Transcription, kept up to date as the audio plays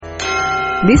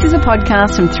This is a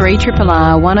podcast from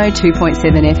 3RRR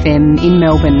 102.7 FM in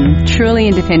Melbourne, truly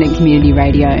independent community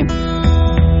radio.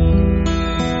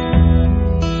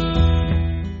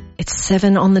 It's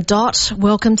 7 on the dot.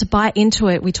 Welcome to Bite Into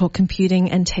It. We talk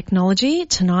computing and technology.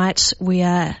 Tonight we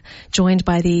are joined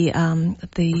by the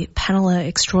paneler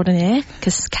extraordinaire,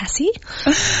 Cassie.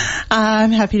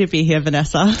 I'm happy to be here,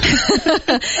 Vanessa.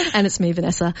 And it's me,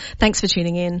 Vanessa. Thanks for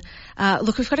tuning in.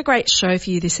 Look, we've got a great show for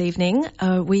you this evening.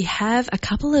 We have a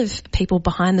couple of people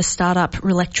behind the startup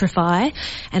Relectrify,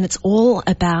 and it's all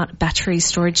about battery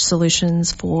storage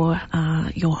solutions for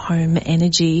your home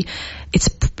energy. It's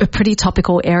a pretty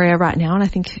topical area right now, and I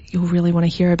think you'll really want to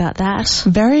hear about that.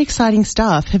 Very exciting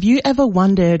stuff. Have you ever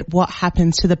wondered what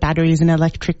happens to the batteries in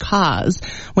electric cars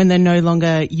when they're no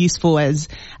longer useful as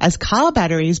car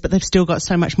batteries, but they've still got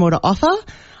so much more to offer?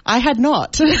 I had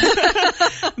not.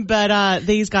 But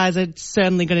these guys are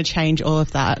certainly going to change all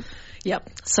of that.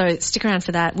 Yep. So stick around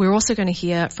for that. We're also going to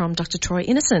hear from Dr. Troy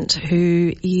Innocent,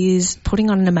 who is putting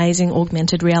on an amazing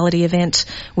augmented reality event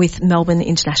with Melbourne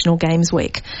International Games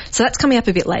Week. So that's coming up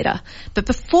a bit later. But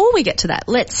before we get to that,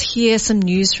 let's hear some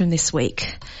news from this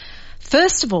week.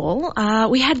 First of all,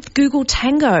 we had Google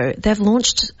Tango. They've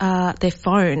launched their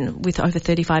phone with over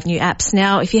 35 new apps.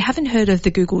 Now, if you haven't heard of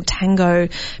the Google Tango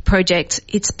project,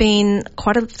 it's been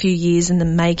quite a few years in the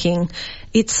making.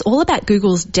 It's all about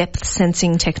Google's depth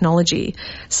sensing technology.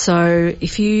 So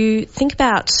if you think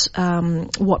about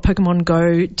what Pokemon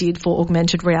Go did for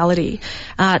augmented reality,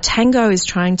 Tango is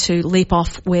trying to leap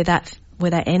off where that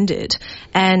ended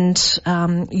and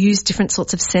use different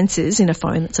sorts of sensors in a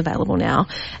phone that's available now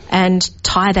and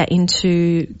tie that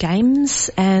into games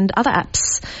and other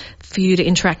apps for you to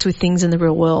interact with things in the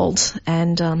real world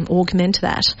and augment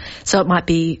that. So it might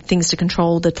be things to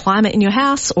control the climate in your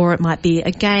house, or it might be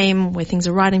a game where things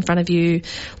are right in front of you,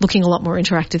 looking a lot more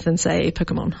interactive than, say,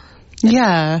 Pokemon.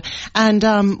 Yeah. And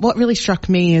what really struck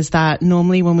me is that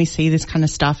normally when we see this kind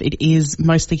of stuff, it is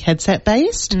mostly headset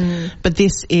based, but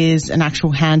this is an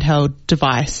actual handheld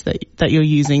device that you're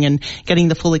using and getting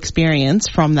the full experience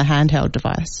from the handheld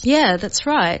device. Yeah, that's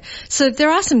right. So there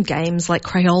are some games like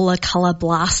Crayola Color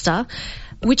Blaster,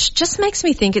 which just makes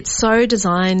me think it's so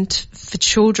designed for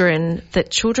children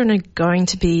that children are going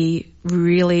to be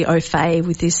really au fait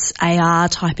with this AR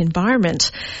type environment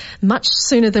much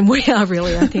sooner than we are,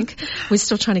 really, I think. We're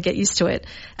still trying to get used to it.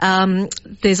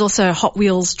 There's also Hot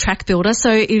Wheels Track Builder,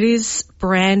 so it is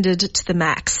branded to the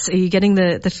max. Are you getting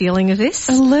the feeling of this?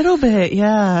 A little bit,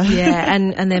 yeah. Yeah,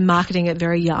 and they're marketing it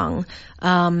very young.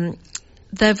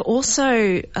 They've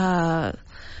also, I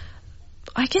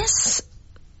guess,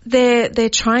 they're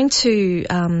trying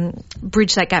to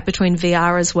bridge that gap between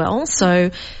VR as well.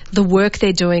 So the work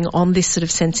they're doing on this sort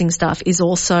of sensing stuff is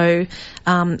also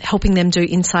helping them do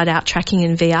inside-out tracking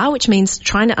in VR, which means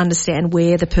trying to understand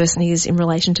where the person is in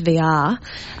relation to VR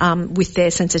with their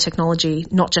sensor technology,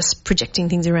 not just projecting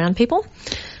things around people.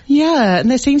 Yeah, and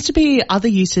there seems to be other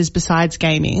uses besides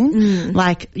gaming,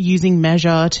 like using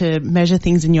Measure to measure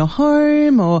things in your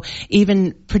home, or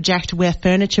even project where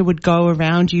furniture would go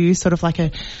around you, sort of like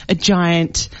a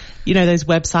giant, you know, those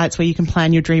websites where you can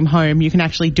plan your dream home. You can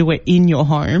actually do it in your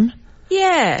home.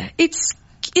 Yeah, it's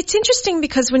interesting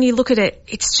because when you look at it,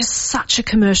 it's just such a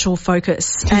commercial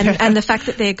focus, and the fact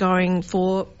that they're going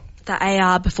for the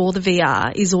AR before the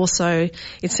VR is also,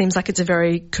 it seems like it's a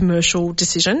very commercial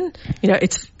decision. You know,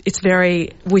 it's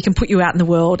very, we can put you out in the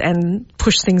world and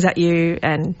push things at you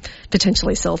and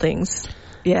potentially sell things.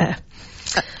 Yeah.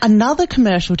 Another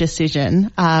commercial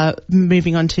decision,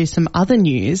 moving on to some other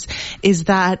news, is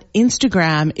that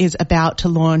Instagram is about to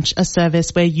launch a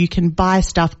service where you can buy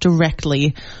stuff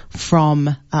directly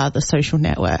from the social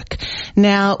network.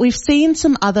 Now, we've seen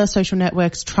some other social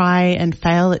networks try and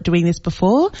fail at doing this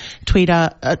before. Twitter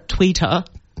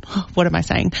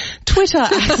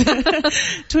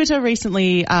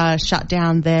recently shut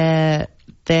down their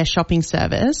shopping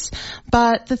service.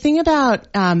 But the thing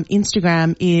about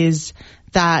Instagram is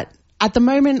that at the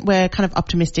moment we're kind of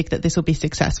optimistic that this will be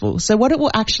successful. So what it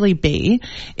will actually be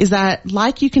is that,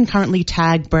 like you can currently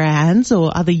tag brands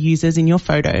or other users in your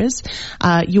photos,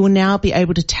 you will now be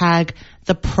able to tag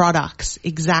the products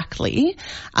exactly,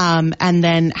 and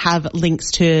then have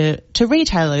links to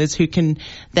retailers who can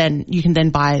then, you can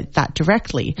then buy that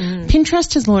directly.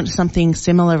 Pinterest has launched something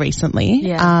similar recently.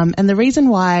 Yeah. And the reason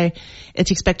why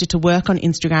it's expected to work on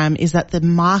Instagram is that the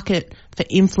market for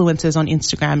influencers on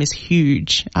Instagram is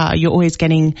huge. You're always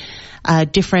getting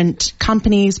different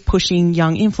companies pushing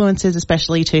young influencers,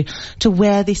 especially to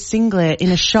wear this singlet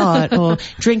in a shot or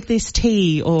drink this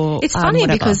tea or it's funny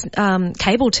whatever. because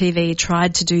cable TV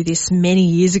tried to do this many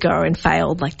years ago and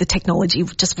failed. Like the technology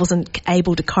just wasn't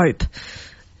able to cope.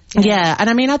 Yeah. And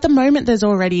I mean, at the moment, there's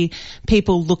already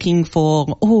people looking for,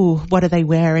 what are they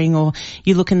wearing? Or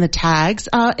you look in the tags.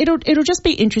 It'll just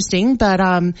be interesting, but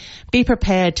be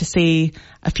prepared to see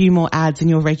a few more ads in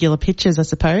your regular pictures, I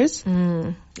suppose.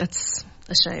 That's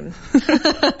a shame.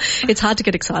 It's hard to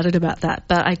get excited about that,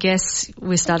 but I guess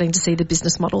we're starting to see the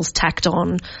business models tacked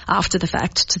on after the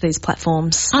fact to these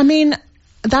platforms. I mean,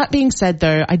 that being said,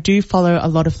 though, I do follow a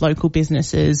lot of local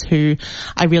businesses who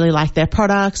I really like their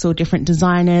products or different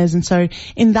designers. And so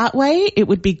in that way, it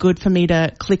would be good for me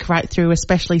to click right through,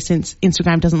 especially since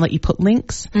Instagram doesn't let you put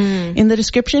links in the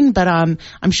description. But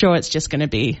I'm sure it's just going to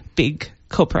be big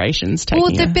corporations taking.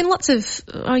 Well, there've been lots of,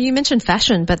 you mentioned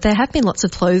fashion, but there have been lots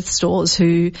of clothes stores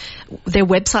who, their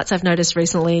websites I've noticed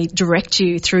recently direct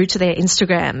you through to their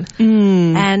Instagram.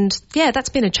 And yeah, that's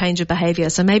been a change of behaviour.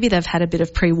 So maybe they've had a bit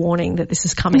of pre-warning that this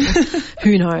is coming.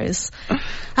 Who knows?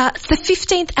 The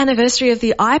 15th anniversary of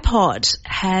the iPod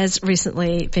has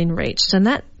recently been reached, and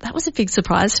that was a big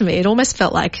surprise for me. It almost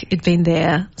felt like it'd been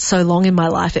there so long in my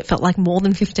life. It felt like more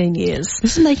than 15 years.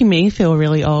 This is making me feel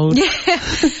really old. Yeah.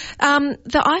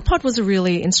 The iPod was a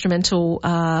really instrumental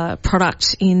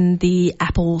product in the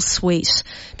Apple suite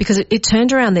because it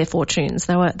turned around their fortunes.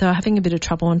 They were having a bit of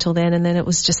trouble until then, and then it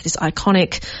was just this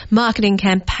iconic marketing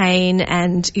campaign,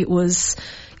 and it was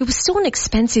still an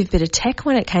expensive bit of tech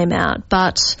when it came out,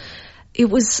 but it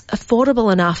was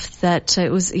affordable enough that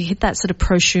it hit that sort of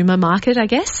prosumer market, I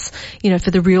guess,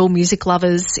 for the real music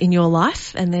lovers in your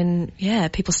life. And then, yeah,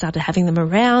 people started having them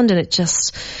around, and it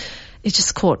just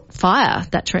caught fire,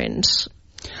 that trend.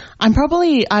 I'm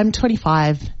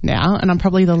 25 now, and I'm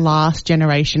probably the last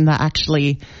generation that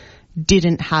actually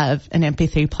didn't have an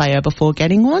MP3 player before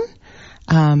getting one.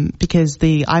 Because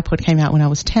the iPod came out when I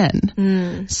was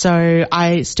 10. So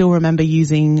I still remember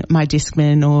using my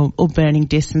Discman or burning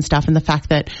discs and stuff, and the fact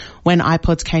that when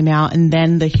iPods came out and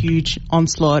then the huge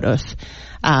onslaught of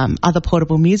other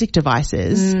portable music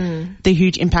devices, the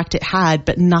huge impact it had,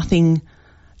 but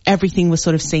everything was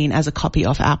sort of seen as a copy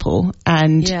of Apple.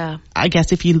 And I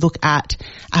guess if you look at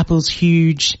Apple's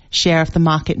huge share of the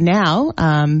market now,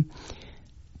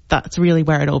 that's really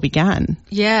where it all began.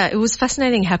 Yeah, it was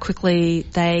fascinating how quickly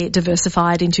they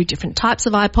diversified into different types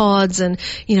of iPods, and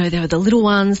there were the little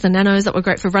ones, the nanos that were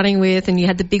great for running with, and you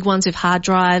had the big ones with hard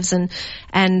drives, and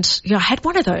I had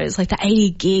one of those, like the 80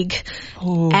 gig,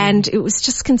 and it was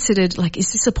just considered like,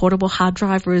 is this a portable hard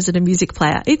drive or is it a music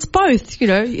player? It's both,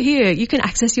 here you can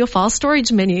access your file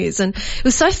storage menus, and it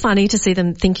was so funny to see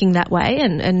them thinking that way,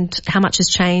 and how much has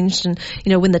changed, and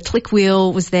when the click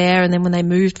wheel was there, and then when they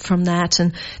moved from that,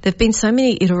 and there've been so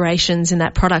many iterations in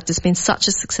that product. It's been such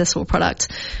a successful product.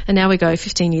 And now we go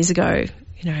 15 years ago,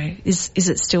 is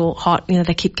it still hot?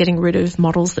 They keep getting rid of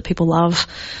models that people love.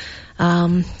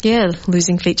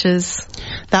 Losing features.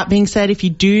 That being said, if you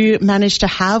do manage to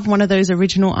have one of those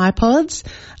original iPods,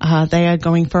 they are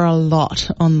going for a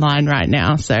lot online right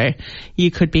now. So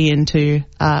you could be into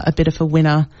a bit of a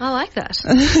winner. I like that.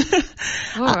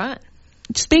 All right.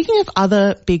 Speaking of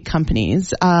other big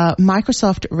companies,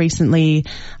 Microsoft recently,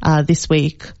 this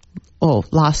week or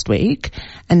last week,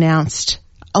 announced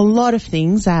a lot of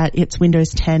things at its Windows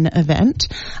 10 event,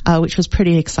 which was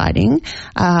pretty exciting.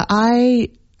 I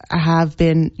have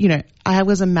been, I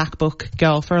was a MacBook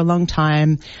girl for a long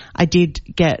time. I did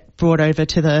get brought over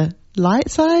to the light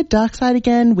side, dark side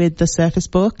again with the Surface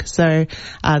Book. So,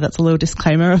 that's a little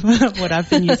disclaimer of what I've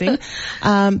been using.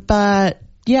 But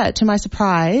yeah, to my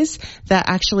surprise, they're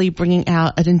actually bringing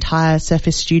out an entire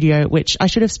Surface Studio, which I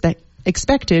should have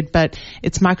expected, but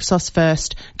it's Microsoft's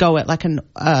first go at like an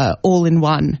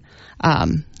all-in-one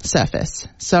Surface.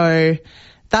 So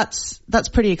that's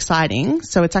pretty exciting.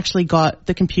 So it's actually got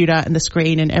the computer and the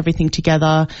screen and everything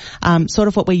together, sort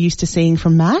of what we're used to seeing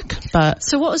from Mac. But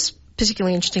so what was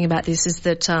particularly interesting about this is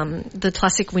that the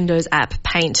classic Windows app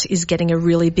Paint is getting a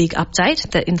really big update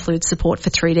that includes support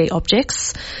for 3D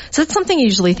objects. So that's something you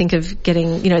usually think of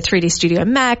getting, 3D Studio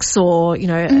Max or, an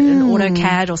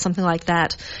AutoCAD or something like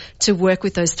that to work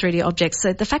with those 3D objects.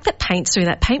 So the fact that Paint's doing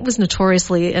that, Paint was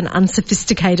notoriously an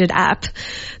unsophisticated app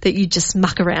that you just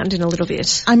muck around in a little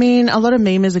bit. I mean, a lot of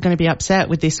memers are going to be upset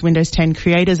with this Windows 10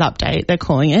 Creators Update, they're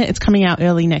calling it. It's coming out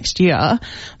early next year,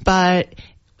 but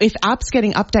if apps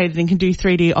getting updated and can do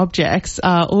 3D objects,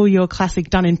 all your classic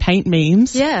done in Paint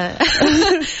memes. Yeah.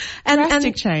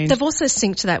 Drastic change. They've also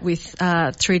synced that with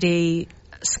 3D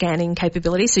scanning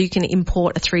capability, so you can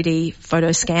import a 3D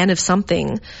photo scan of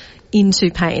something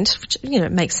into Paint, which,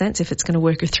 makes sense. If it's going to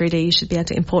work with 3D, you should be able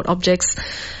to import objects.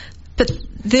 But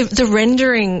the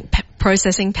rendering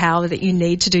processing power that you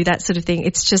need to do that sort of thing.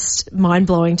 It's just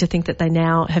mind-blowing to think that they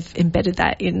now have embedded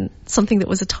that in something that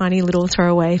was a tiny little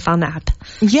throwaway fun app.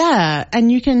 Yeah,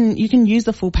 and you can use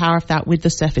the full power of that with the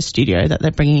Surface Studio that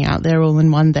they're bringing out. They're all in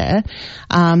one there.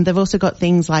 They've also got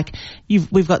things like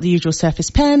we've got the usual Surface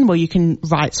Pen where you can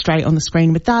write straight on the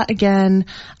screen with that again.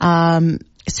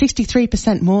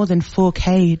 63% more than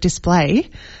 4K display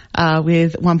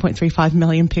with 1.35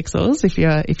 million pixels. If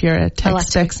you're a tech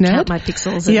specs nerd, count my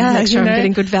pixels and make sure I'm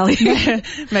getting good value.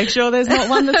 Make sure there's not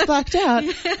one that's blacked out.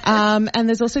 And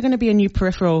there's also going to be a new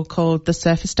peripheral called the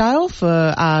Surface Dial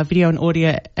for video and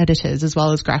audio editors as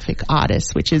well as graphic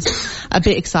artists, which is a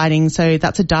bit exciting. So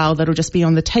that's a dial that'll just be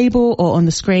on the table or on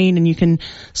the screen, and you can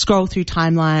scroll through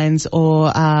timelines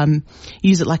or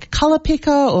use it like a color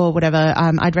picker or whatever.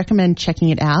 I'd recommend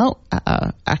checking it out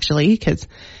actually, because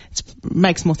it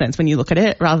makes more sense when you look at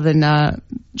it rather than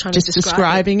just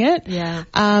describing it. Yeah.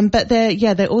 But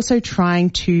they're also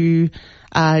trying to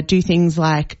do things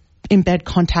like embed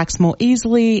contacts more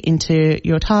easily into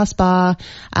your taskbar,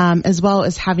 as well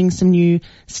as having some new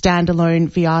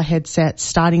standalone VR headsets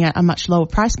starting at a much lower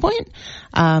price point,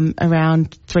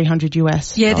 around $300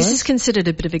 US. Yeah, this is considered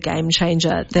a bit of a game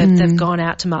changer. They've gone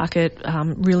out to market,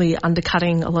 really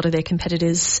undercutting a lot of their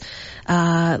competitors,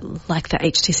 like the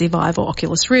HTC Vive or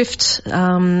Oculus Rift.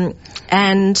 And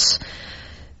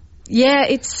yeah,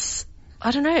 it's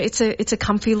a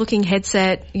comfy looking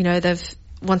headset. You know,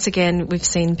 once again, we've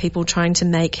seen people trying to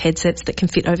make headsets that can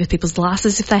fit over people's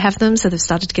glasses if they have them. So they've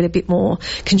started to get a bit more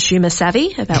consumer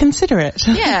savvy about considerate.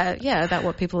 Yeah, about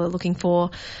what people are looking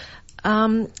for.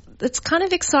 It's kind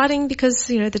of exciting because,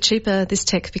 you know, the cheaper this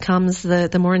tech becomes,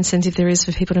 the more incentive there is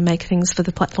for people to make things for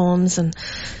the platforms. And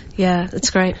yeah, it's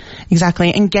great.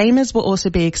 Exactly. And gamers will also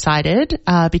be excited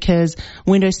because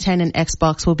Windows 10 and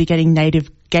Xbox will be getting native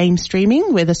game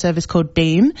streaming with a service called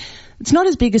Beam. It's not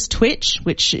as big as Twitch,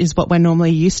 which is what we're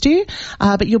normally used to,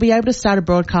 but you'll be able to start a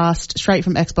broadcast straight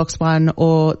from Xbox One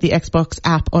or the Xbox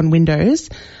app on Windows.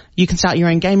 You can start your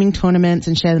own gaming tournaments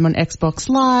and share them on Xbox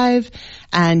Live.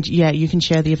 And yeah, you can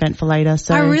share the event for later.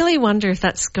 So I really wonder if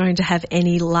that's going to have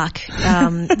any luck.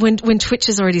 When Twitch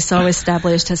is already so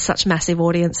established, has such massive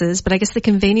audiences, but I guess the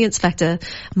convenience factor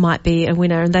might be a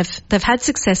winner. And they've had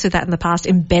success with that in the past,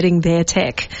 embedding their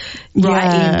tech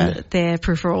right in their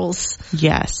peripherals.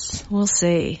 Yes. We'll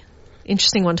see.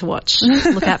 Interesting one to watch.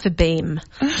 Look out for Beam.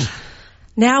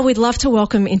 Now we'd love to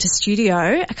welcome into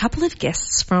studio a couple of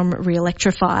guests from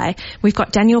Re-Electrify. We've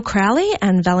got Daniel Crowley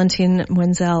and Valentin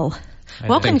Wenzel.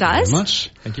 Welcome, guys. Thank you very much.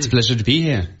 Thank you. It's a pleasure to be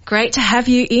here. Great to have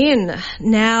you in.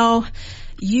 Now,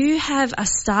 you have a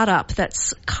startup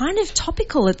that's kind of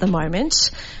topical at the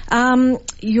moment.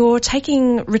 You're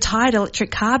taking retired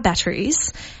electric car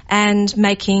batteries and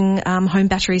making home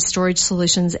battery storage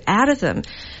solutions out of them.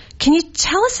 Can you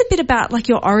tell us a bit about like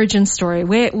your origin story?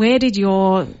 Where did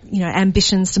your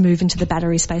ambitions to move into the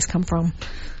battery space come from?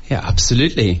 Yeah,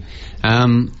 absolutely.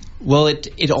 Well,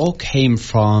 it all came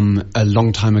from a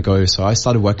long time ago. So I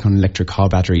started working on electric car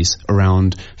batteries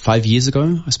around 5 years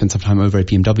ago. I spent some time over at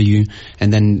BMW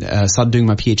and then started doing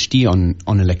my PhD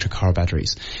on electric car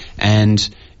batteries. And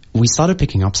we started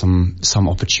picking up some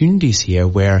opportunities here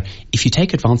where if you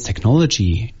take advanced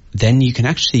technology, then you can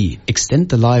actually extend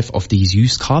the life of these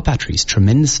used car batteries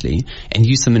tremendously and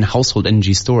use them in household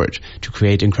energy storage to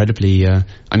create incredibly,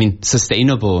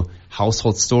 sustainable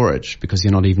household storage because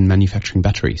you're not even manufacturing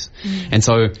batteries. And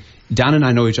so Dan and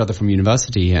I know each other from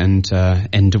university, and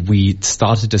we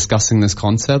started discussing this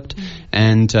concept.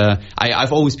 And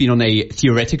I've always been on a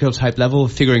theoretical type level,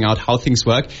 figuring out how things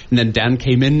work. And then Dan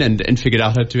came in and figured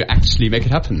out how to actually make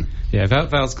it happen. Yeah,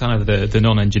 Val's kind of the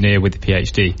non-engineer with the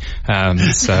PhD.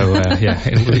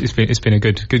 It's been a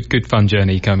good fun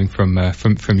journey coming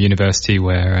from university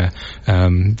where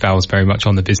Val's very much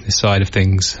on the business side of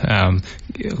things.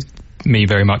 Me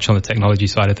very much on the technology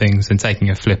side of things, and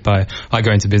taking a flip. I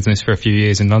go into business for a few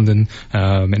years in London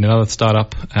in another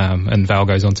startup, and Val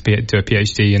goes on to do a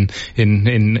PhD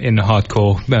in the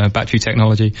hardcore battery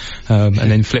technology, and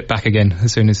then flip back again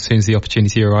as soon as the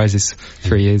opportunity arises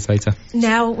 3 years later.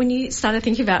 Now, when you started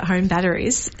thinking about home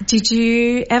batteries, did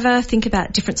you ever think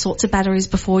about different sorts of batteries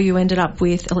before you ended up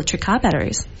with electric car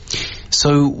batteries?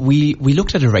 So we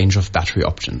looked at a range of battery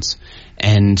options.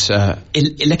 And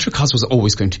electric cars was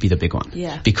always going to be the big one.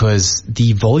 Yeah. Because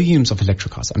the volumes of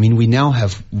electric cars, I mean, we now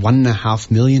have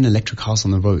 1.5 million electric cars on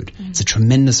the road. It's a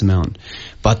tremendous amount.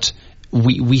 But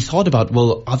we thought about,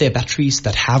 well, are there batteries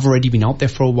that have already been out there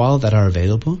for a while that are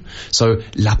available? So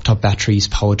laptop batteries,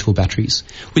 power tool batteries.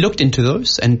 We looked into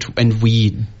those and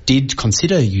we did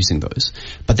consider using those.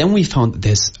 But then we found that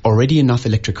there's already enough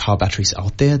electric car batteries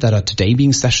out there that are today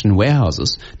being stashed in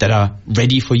warehouses that are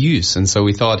ready for use. And so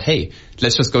we thought, hey,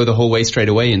 let's just go the whole way straight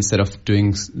away instead of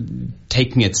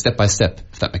taking it step by step,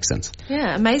 if that makes sense.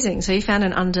 Yeah, amazing. So you found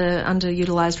an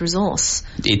underutilized resource.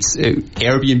 It's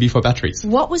Airbnb for batteries.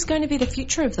 What was going to be the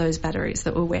future of those batteries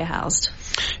that were warehoused?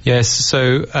 Yes,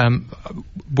 so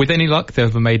with any luck,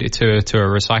 they've made it to a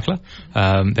recycler.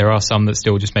 There are some that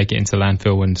still just make it into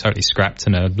landfill and totally scrapped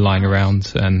and are lying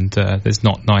around, and there's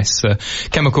not nice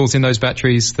chemicals in those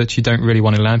batteries that you don't really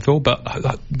want in landfill. But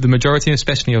the majority,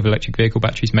 especially of electric vehicle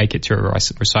batteries, make it to a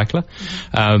recycler.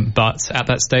 But at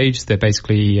that stage, they're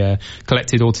basically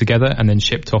collected all together and then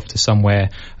shipped off to somewhere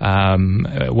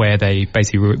where they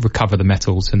basically recover the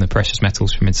metals and the precious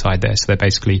metals from inside there. So they're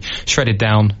basically shredded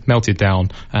down, melted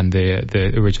down, and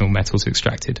the original metals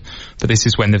extracted. But this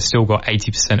is when they've still got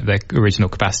 80% of their original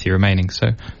capacity remaining. So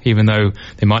even though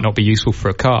they might not be useful for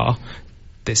a car,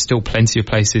 there's still plenty of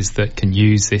places that can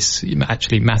use this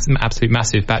actually absolute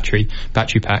massive battery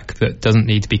pack that doesn't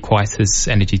need to be quite as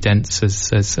energy dense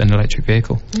as an electric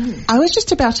vehicle. I was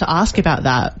just about to ask about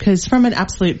that, because from an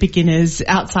absolute beginner's,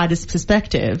 outsider's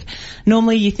perspective,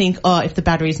 normally you think, if the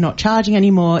battery's not charging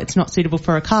anymore, it's not suitable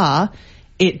for a car.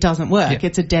 It doesn't work. Yeah.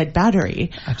 It's a dead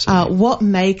battery. Absolutely. What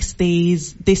makes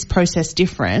this process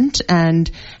different,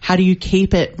 and how do you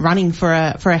keep it running for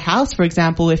a house, for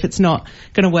example, if it's not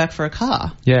going to work for a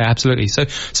car? Yeah, absolutely. So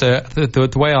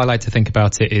the way I like to think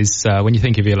about it is when you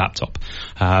think of your laptop,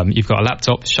 you've got a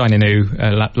laptop, shiny new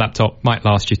laptop, might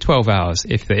last you 12 hours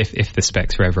if the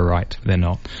specs are ever right. They're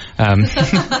not.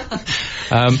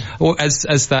 Or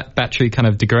as that battery kind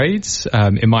of degrades,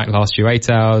 it might last you 8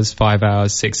 hours, 5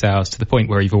 hours, 6 hours, to the point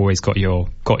where you've always got your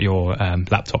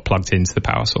laptop plugged into the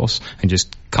power source and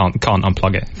just can't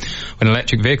unplug it. With an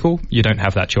electric vehicle, you don't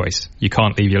have that choice. You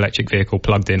can't leave your electric vehicle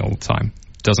plugged in all the time.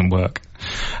 It doesn't work.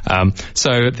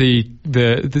 So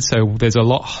there's a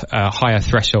lot higher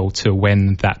threshold to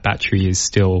when that battery is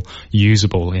still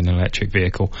usable in an electric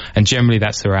vehicle, and generally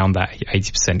that's around that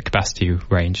 80% capacity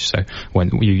range. So when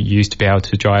you used to be able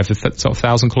to drive sort of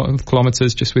 1,000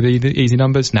 kilometers just with easy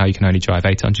numbers, now you can only drive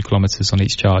 800 kilometers on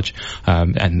each charge,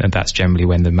 and that's generally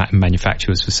when the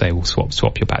manufacturers will say, "We'll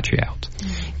swap your battery out."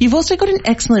 You've also got an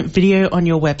excellent video on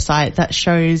your website that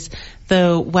shows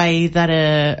the way that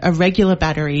a regular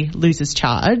battery loses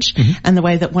charge, and the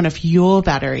way that one of your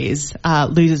batteries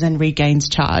loses and regains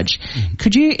charge.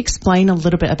 Could you explain a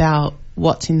little bit about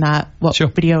what's in that Sure.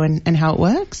 video and how it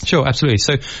works? Sure, absolutely.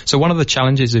 So one of the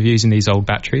challenges of using these old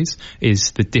batteries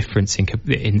is the difference in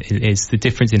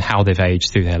how they've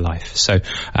aged through their life. So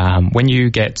when you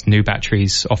get new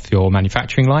batteries off your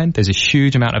manufacturing line, there's a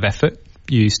huge amount of effort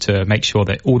used to make sure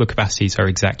that all the capacities are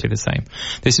exactly the same.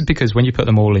 This is because when you put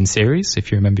them all in series,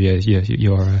 if you remember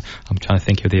your I'm trying to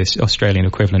think of the Australian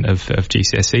equivalent of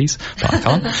GCSEs, but I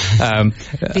can't.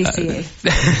 VCE.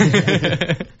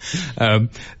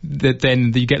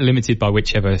 Then you get limited by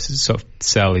whichever sort of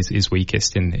cell is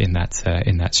weakest in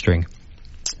that string.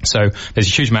 So there's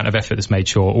a huge amount of effort that's made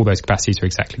sure all those capacities are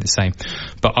exactly the same.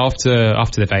 But after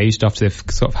they've aged, after they've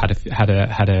sort of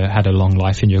had a long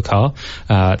life in your car,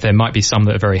 there might be some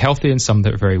that are very healthy and some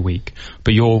that are very weak.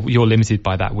 But you're limited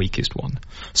by that weakest one.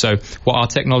 So what our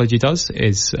technology does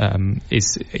is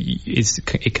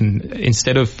it can,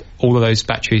 instead of all of those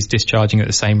batteries discharging at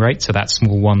the same rate, so that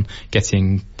small one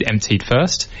getting emptied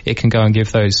first, it can go and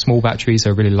give those small batteries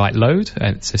a really light load,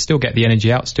 and so still get the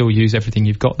energy out, still use everything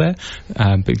you've got there,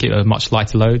 but give a much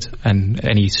lighter load, and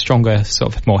any stronger,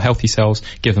 sort of more healthy cells,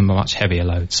 give them a much heavier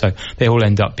load. So they all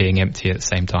end up being empty at the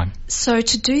same time. So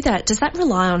to do that, does that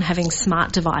rely on having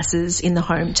smart devices in the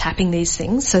home tapping these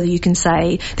things, so that you can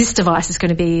say, this device is going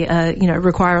to be,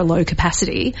 require a low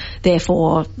capacity,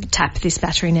 therefore tap this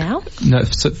battery now? No,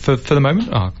 so for the moment,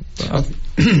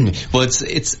 well,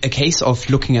 it's a case of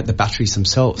looking at the batteries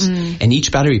themselves, and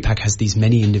each battery pack has these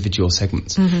many individual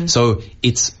segments. So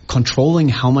it's controlling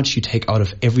how much you take out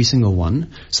of every single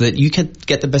one, so that you can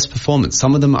get the best performance.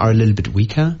 Some of them are a little bit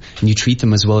weaker, and you treat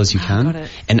them as well as you can,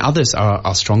 and others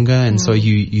are stronger, and so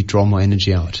you draw more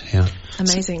energy out. Yeah.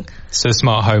 Amazing. So a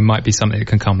smart home might be something that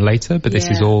can come later, but this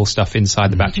is all stuff inside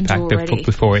the battery pack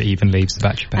before it even leaves the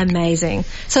battery pack. Amazing.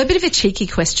 So a bit of a cheeky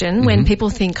question. When people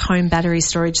think home battery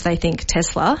storage, they think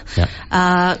Tesla.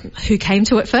 Yeah. Who came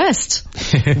to it first?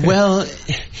 Well,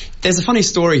 there's a funny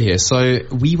story here. So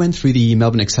we went through the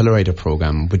Melbourne Accelerator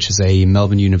Program, which is a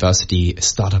Melbourne University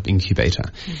startup incubator.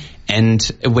 And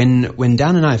when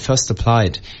Dan and I first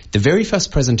applied, the very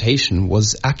first presentation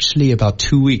was actually about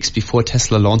 2 weeks before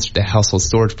Tesla launched their household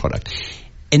storage product.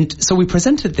 And so we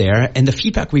presented there, and the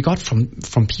feedback we got from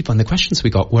people and the questions we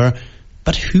got were,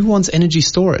 but who wants energy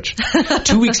storage?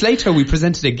 2 weeks later, we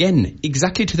presented again,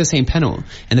 exactly to the same panel.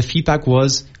 And the feedback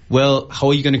was, well, how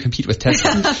are you going to compete with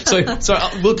Tesla? so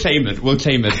we'll claim it.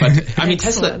 But I mean,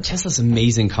 Tesla's an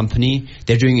amazing company.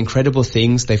 They're doing incredible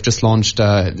things. They've just launched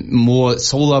more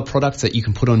solar products that you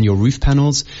can put on your roof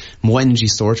panels, more energy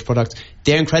storage products.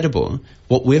 They're incredible.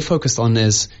 What we're focused on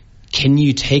is, can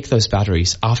you take those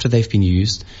batteries after they've been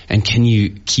used, and can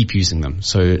you keep using them?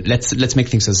 So let's make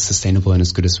things as sustainable and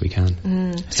as good as we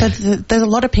can. So there's a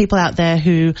lot of people out there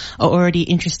who are already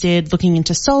interested, looking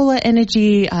into solar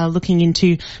energy, looking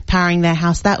into powering their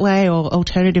house that way or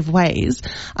alternative ways.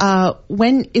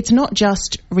 When it's not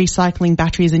just recycling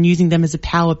batteries and using them as a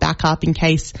power backup in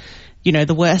case,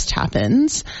 the worst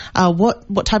happens,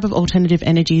 what type of alternative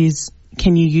energies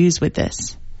can you use with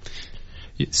this?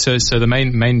 So the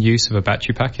main use of a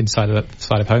battery pack inside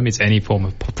of home is any form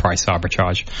of price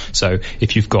arbitrage. So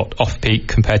if you've got off-peak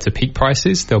compared to peak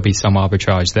prices, there'll be some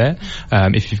arbitrage there.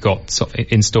 If you've got sort of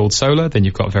installed solar, then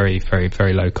you've got very, very,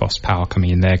 very low cost power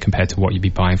coming in there compared to what you'd be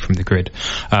buying from the grid.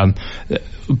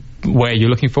 What you're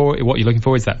looking for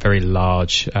is that very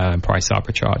large price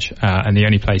arbitrage, and the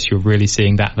only place you're really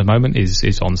seeing that at the moment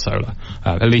is on solar,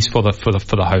 at least for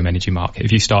the home energy market.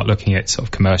 If you start looking at sort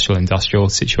of commercial, industrial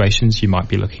situations, you might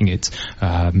be looking at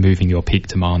moving your peak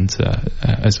demand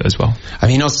as well. I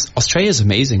mean, Australia is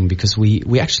amazing because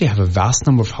we actually have a vast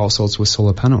number of households with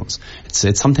solar panels.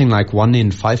 It's something like 1 in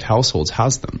 5 households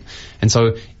has them, and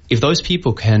so if those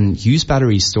people can use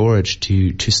battery storage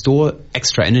to store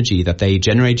extra energy that they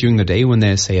generate during the day when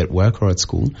they're, say, at work or at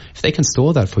school, if they can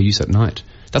store that for use at night,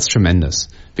 that's tremendous.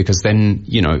 Because then,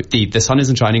 the sun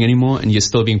isn't shining anymore and you're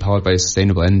still being powered by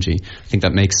sustainable energy. I think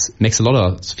that makes a lot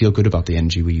of us feel good about the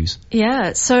energy we use.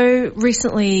 Yeah. So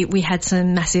recently we had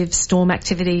some massive storm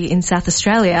activity in South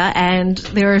Australia, and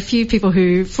there were a few people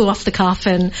who flew off the cuff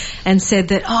and said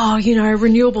that,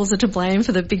 renewables are to blame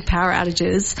for the big power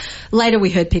outages. Later we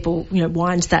heard people,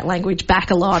 wind that language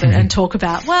back a lot and talk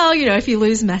about, if you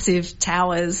lose massive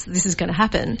towers, this is going to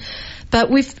happen. But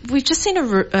we've just seen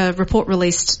a report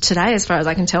released today, as far as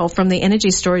I can tell, from the Energy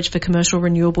Storage for Commercial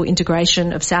Renewable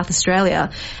Integration of South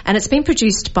Australia, and it's been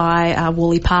produced by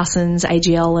Worley Parsons,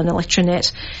 AGL and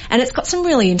Electronet, and it's got some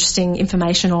really interesting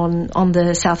information on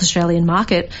the South Australian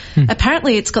market.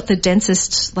 Apparently it's got the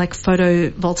densest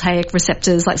photovoltaic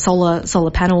receptors, like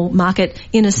solar panel market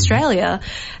in Australia.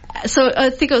 So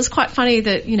I think it was quite funny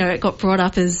that, it got brought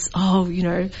up as,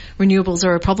 renewables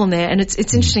are a problem there. And it's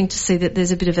interesting to see that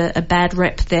there's a bit of a bad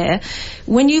rep there.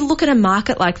 When you look at a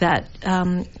market like that,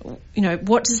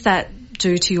 what does that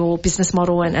do to your business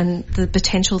model and the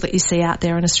potential that you see out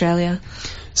there in Australia?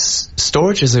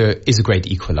 Storage is a great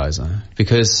equalizer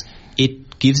because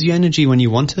it gives you energy when you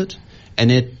want it, and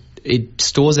it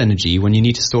stores energy when you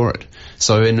need to store it.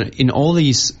 So in all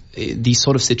these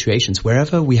sort of situations,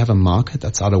 wherever we have a market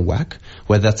that's out of whack,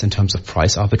 whether that's in terms of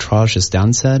price arbitrage, as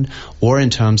Dan said, or in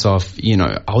terms of,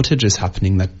 outages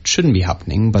happening that shouldn't be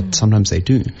happening, but sometimes they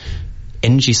do,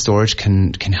 energy storage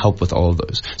can help with all of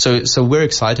those. So we're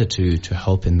excited to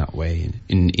help in that way,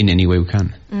 in any way we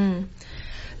can.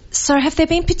 So have there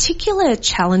been particular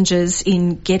challenges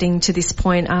in getting to this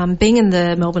point? Being in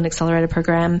the Melbourne Accelerator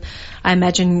program, I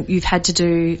imagine you've had to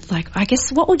do,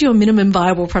 what would your minimum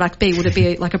viable product be? Would it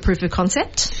be like a proof of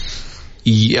concept?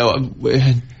 Yeah,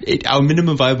 our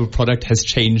minimum viable product has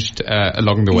changed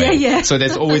along the way. Yeah. So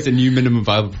there's always a new minimum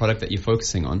viable product that you're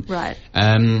focusing on. Right.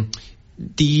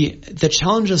 The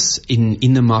challenges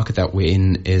in the market that we're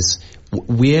in is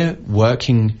we're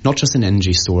working not just in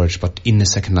energy storage, but in the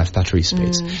second life battery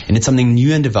space. And it's something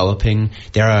new and developing.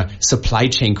 There are supply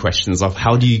chain questions of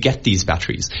how do you get these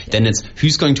batteries? Then it's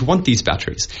who's going to want these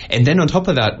batteries? And then on top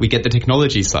of that, we get the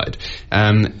technology side.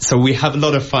 So we have a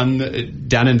lot of fun.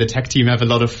 Dan and the tech team have a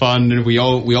lot of fun, and we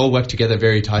all work together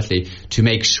very tightly to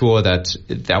make sure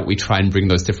that we try and bring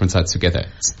those different sides together.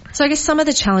 So I guess some of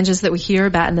the challenges that we hear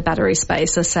about in the battery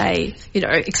space are, say,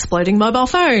 exploding mobile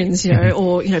phones,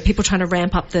 or, people trying to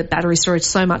ramp up the battery storage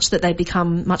so much that they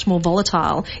become much more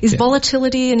volatile. Is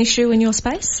volatility an issue in your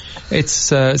space? It's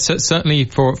certainly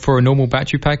for a normal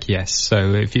battery pack, yes.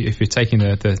 So if you're taking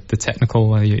the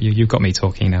technical, you've got me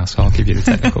talking now, so I'll give you the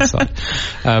technical side.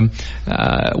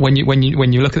 When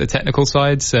you look at the technical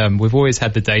sides, we've always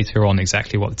had the data on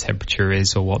exactly what the temperature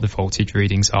is or what the voltage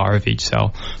readings are of each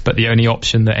cell. But the only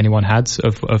option that anyone has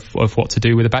of what to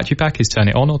do with a battery pack is turn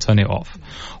it on or turn it off.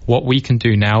 What we can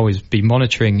do now is be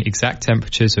monitoring exactly exact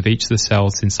temperatures of each of the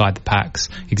cells inside the packs,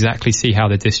 exactly see how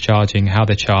they're discharging, how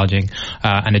they're charging,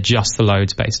 and adjust the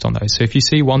loads based on those. So if you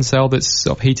see one cell that's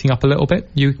sort of heating up a little bit,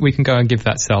 we can go and give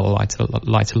that cell a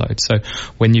lighter load. So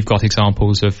when you've got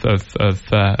examples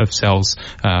of cells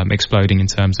exploding in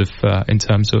terms of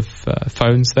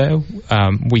phones there,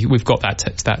 we've got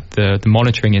the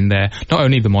monitoring in there. Not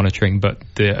only the monitoring, but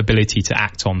the ability to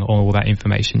act on all that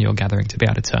information you're gathering to be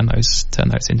able to turn those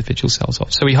individual cells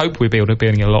off. So we hope we'll be able to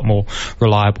building a lot more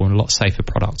reliable and a lot safer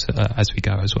product as we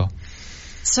go as well.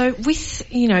 So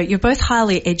with, you're both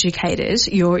highly educated.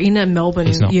 You're in a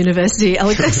Melbourne University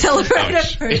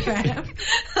Accelerator program.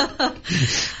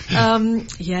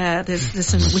 There's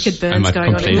some wicked burns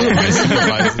going on.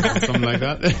 Something like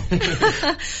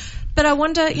that. But I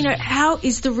wonder, how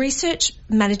is the research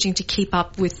managing to keep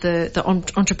up with the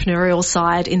entrepreneurial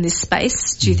side in this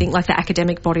space? Do you think, like the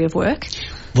academic body of work?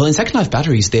 Well, in second life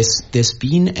batteries, there's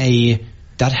been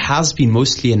that has been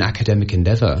mostly an academic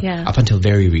endeavor up until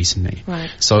very recently.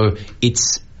 Right. So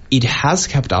it has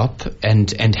kept up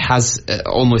and has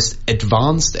almost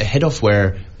advanced ahead of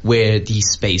where the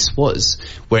space was.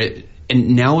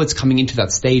 And now it's coming into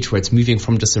that stage where it's moving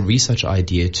from just a research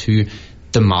idea to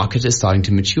the market is starting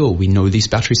to mature. We know these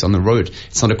batteries on the road.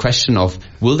 It's not a question of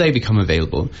will they become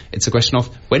available. It's a question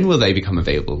of when will they become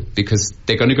available, because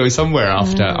they're going to go somewhere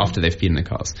after they've been in the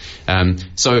cars.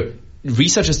 So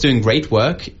research is doing great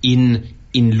work in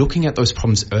looking at those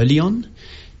problems early on.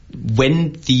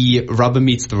 When the rubber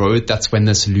meets the road, that's when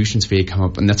the solutions really come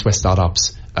up, and that's where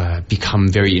startups become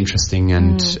very interesting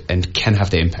and can have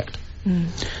their impact.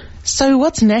 So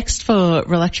what's next for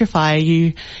Relectrify? Are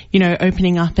you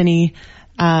opening up any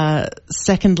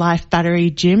Second Life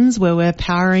battery gyms where we're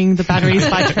powering the batteries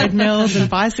by treadmills and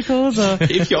bicycles? Or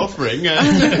if you're offering.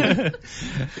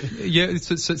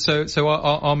 So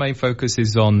our main focus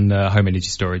is on home energy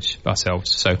storage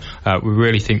ourselves. So we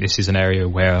really think this is an area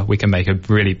where we can make a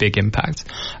really big impact.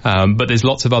 But there's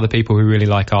lots of other people who really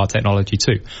like our technology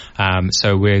too.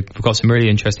 So we've got some really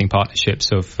interesting partnerships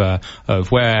of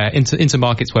where into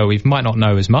markets where we might not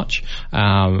know as much,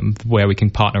 where we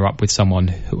can partner up with someone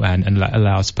and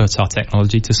allow us to put our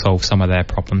technology to solve some of their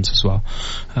problems as well.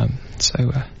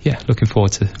 Looking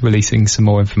forward to releasing some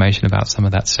more information about some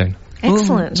of that soon.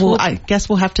 Excellent. Well, I guess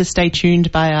we'll have to stay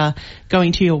tuned by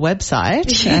going to your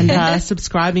website and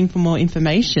subscribing for more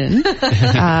information.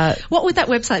 What would that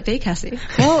website be, Cassie?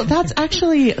 Well, that's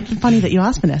actually funny that you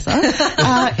asked, Vanessa.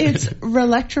 It's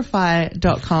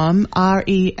relectrify.com,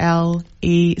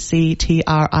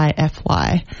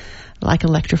 RELECTRIFY. Like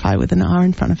electrify with an R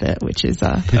in front of it, which is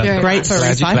great for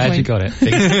recycling. Glad you got it.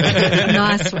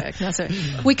 Nice work.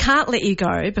 We can't let you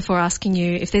go before asking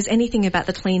you if there's anything about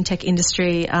the clean tech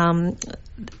industry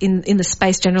in the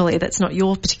space generally that's not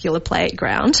your particular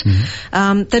playground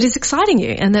that is exciting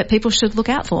you and that people should look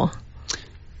out for.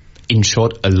 In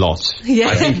short, a lot.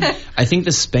 Yeah. I think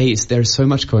the space, there's so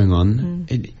much going on.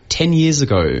 10 years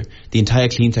ago, the entire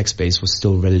clean tech space was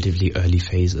still relatively early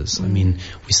phases. I mean,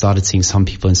 we started seeing some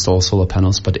people install solar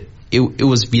panels, but it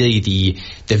was really the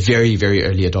very, very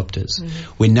early adopters.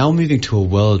 We're now moving to a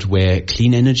world where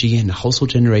clean energy and household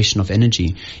generation of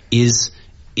energy is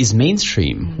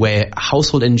mainstream, where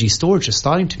household energy storage is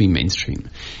starting to be mainstream.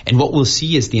 And what we'll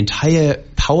see is the entire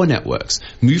power networks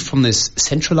move from this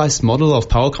centralized model of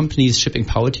power companies shipping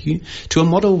power to you to a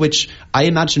model which I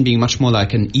imagine being much more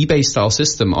like an eBay style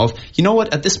system of, you know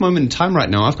what, at this moment in time right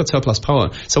now, I've got surplus power.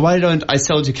 So why don't I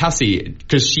sell to Cassie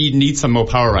because she needs some more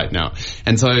power right now?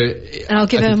 And I'll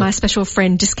give her my special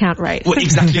friend discount rate. Well,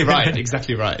 exactly right.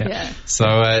 Exactly right. Yeah. So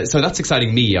that's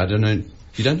exciting me. I don't know.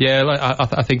 You don't? Yeah,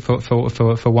 I think for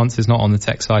once it's not on the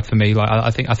tech side for me.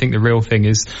 I think the real thing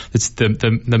is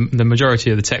the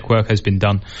majority of the tech work has been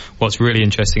done. What's really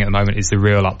interesting at the moment is the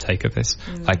real uptake of this.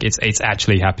 It's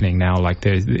actually happening now.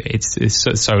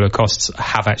 Solar costs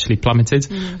have actually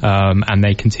plummeted, and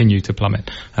they continue to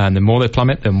plummet. And the more they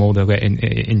plummet, the more they'll get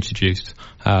introduced.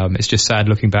 It's just sad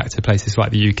looking back to places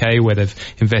like the UK where they've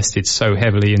invested so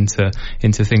heavily into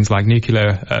things like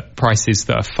nuclear prices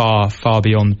that are far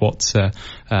beyond what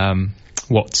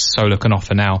solar can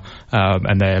offer now,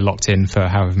 and they're locked in for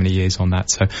however many years on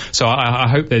that. So I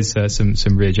hope there's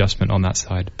some readjustment on that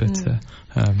side. But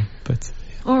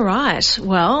all right.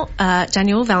 Well,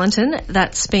 Daniel Valentin,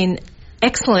 that's been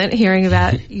excellent hearing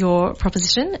about your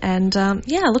proposition, and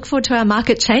I look forward to our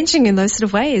market changing in those sort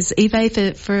of ways.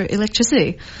 eBay for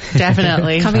electricity,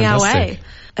 definitely coming our way.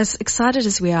 As excited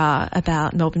as we are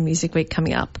about Melbourne Music Week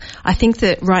coming up, I think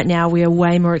that right now we are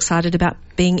way more excited about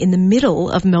being in the middle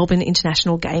of Melbourne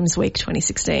International Games Week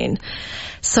 2016.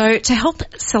 So to help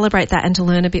celebrate that and to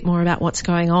learn a bit more about what's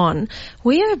going on,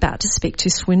 we are about to speak to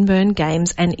Swinburne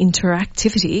Games and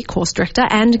Interactivity Course Director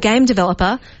and Game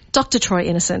Developer, Dr. Troy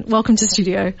Innocent. Welcome to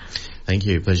studio. Thank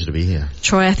you. Pleasure to be here.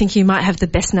 Troy, I think you might have the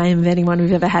best name of anyone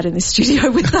we've ever had in this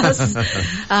studio with us.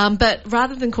 But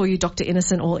rather than call you Dr.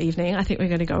 Innocent all evening, I think we're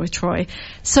going to go with Troy.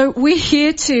 So we're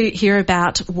here to hear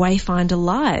about Wayfinder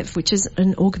Live, which is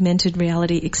an augmented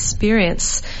reality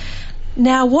experience.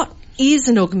 Now, what is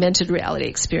an augmented reality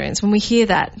experience? When we hear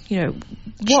that,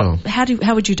 Sure.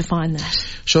 How would you define that?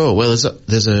 Sure. Well,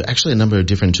 there's actually a number of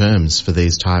different terms for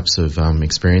these types of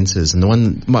experiences, and the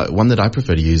one that I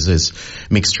prefer to use is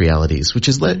mixed realities, which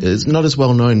is not as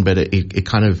well known, but it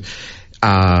kind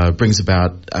of brings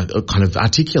about, kind of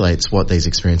articulates what these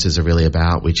experiences are really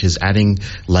about, which is adding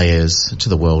layers to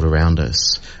the world around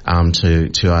us,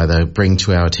 to either bring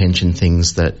to our attention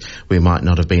things that we might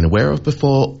not have been aware of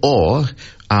before, or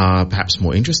perhaps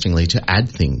more interestingly, to add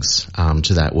things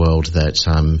to that world that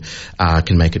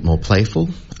can make it more playful,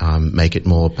 make it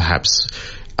more perhaps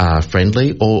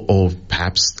friendly, or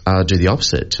perhaps do the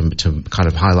opposite, to kind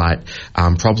of highlight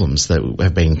problems that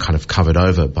have been kind of covered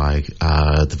over by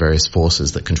the various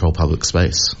forces that control public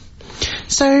space.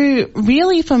 So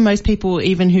really, for most people,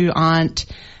 even who aren't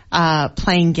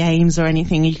playing games or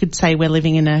anything, you could say we're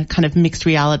living in a kind of mixed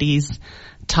realities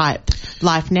type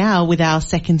life now with our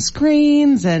second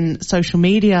screens and social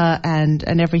media and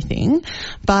everything.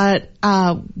 But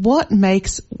what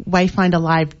makes Wayfinder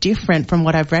Live different from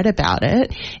what I've read about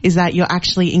it is that you're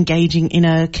actually engaging in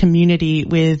a community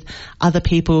with other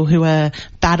people who are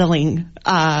battling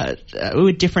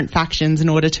with different factions in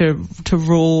order to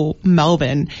rule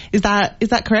Melbourne. Is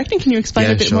that correct? And can you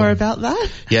explain a bit more about that?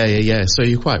 Yeah. So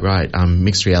you're quite right.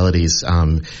 Mixed realities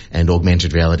and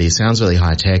augmented reality sounds really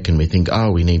high tech, and we think,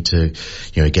 we need to,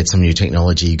 get some new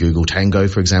technology. Google Tango,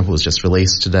 for example, was just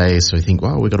released today, so we think,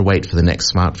 we've got to wait for the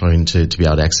next smartphone to be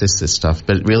able to access this stuff.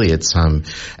 But really, it's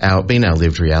been our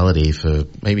lived reality for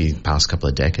maybe the past couple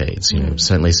of decades.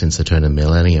 Certainly since the turn of the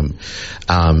millennium.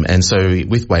 And so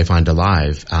with Wayfinder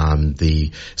Live,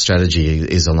 the strategy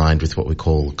is aligned with what we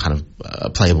call kind of a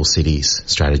playable cities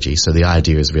strategy. So the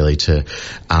idea is really to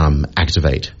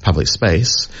activate public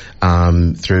space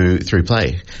through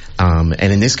play. And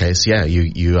in this case,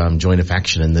 you join a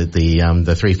faction, and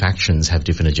the three factions have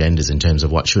different agendas in terms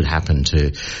of what should happen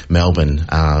to Melbourne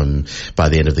by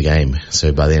the end of the game.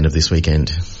 So by the end of this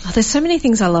weekend. There's so many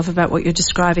things I love about what you're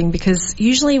describing, because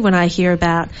usually when I hear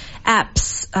about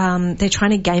apps, they're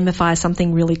trying to gamify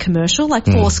something really commercial, like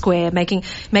Foursquare, making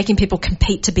people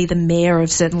compete to be the mayor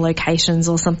of certain locations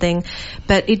or something,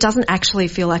 but it doesn't actually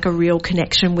feel like a real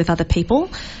connection with other people.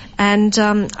 And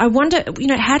I wonder,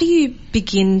 how do you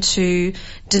begin to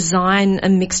design a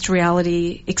mixed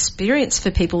reality experience for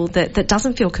people that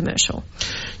doesn't feel commercial?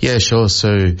 Yeah, sure. So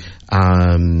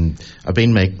I've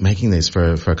been making this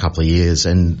for a couple of years,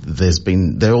 and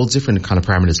there are all different kind of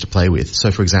parameters to play with. So,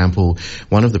 for example,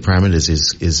 one of the parameters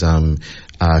is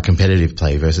competitive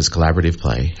play versus collaborative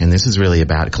play, and this is really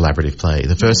about collaborative play.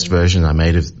 The first version I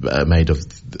made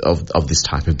of this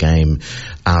type of game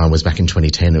was back in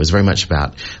 2010. It was very much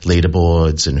about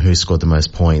leaderboards and who scored the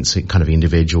most points, kind of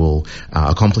individual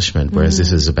accomplishment, whereas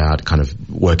this is about kind of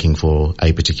working for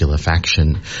a particular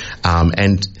faction,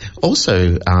 and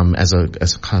also as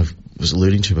a kind of was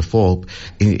alluding to before,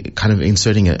 kind of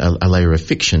inserting a layer of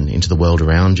fiction into the world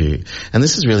around you. And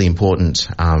this is really important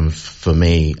for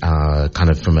me, kind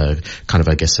of from a kind of,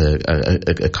 I guess, a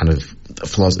kind of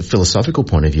philosophical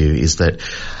point of view, is that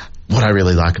what I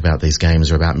really like about these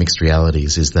games, or about mixed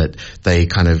realities, is that they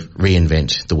kind of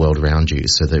reinvent the world around you.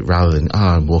 So that rather than,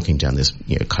 I'm walking down this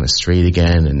kind of street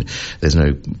again and there's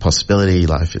no possibility,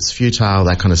 life is futile,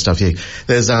 that kind of stuff.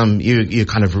 There's you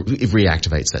kind of, it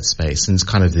reactivates that space, and it's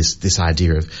kind of this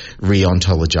idea of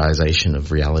re-ontologization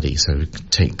of reality. So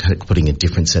putting a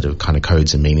different set of kind of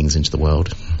codes and meanings into the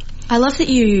world. I love that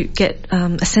you get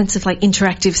a sense of like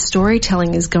interactive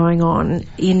storytelling is going on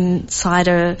inside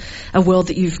a world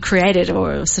that you've created,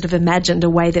 or sort of imagined, a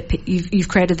way that you've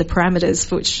created the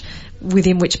parameters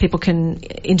within which people can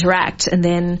interact, and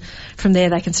then from there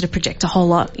they can sort of project a whole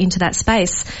lot into that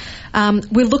space.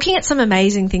 We're looking at some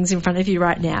amazing things in front of you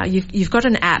right now. You've got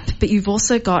an app, but you've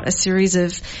also got a series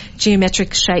of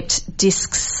geometric shaped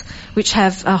discs which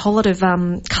have a whole lot of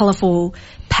colourful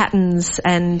patterns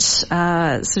and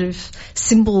sort of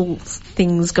symbol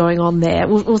things going on there.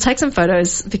 We'll take some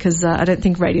photos, because I don't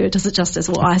think radio does it justice.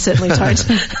 Well, I certainly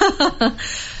don't.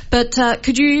 But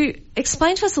could you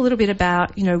explain to us a little bit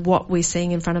about, what we're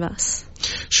seeing in front of us?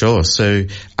 Sure. So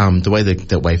the way that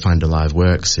Wayfinder Live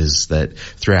works is that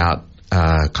throughout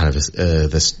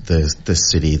the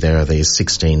city, there are these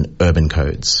 16 urban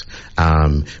codes,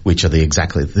 which are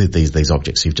these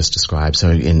objects you've just described. So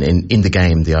in the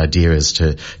game, the idea is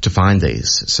to find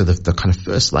these. So the kind of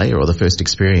first layer or the first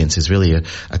experience is really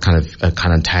a kind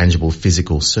of tangible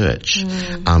physical search.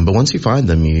 But once you find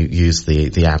them, you use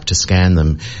the app to scan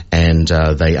them, and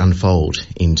they unfold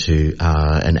into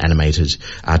an animated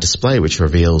display which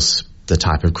reveals the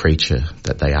type of creature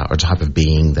that they are, or type of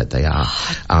being that they are.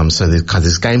 So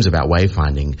there's games about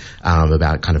wayfinding,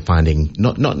 about kind of finding,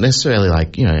 not necessarily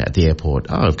like, at the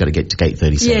airport, I've got to get to gate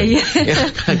 37.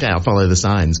 Yeah. Okay, I'll follow the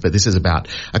signs. But this is about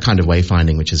a kind of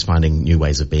wayfinding, which is finding new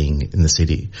ways of being in the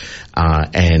city,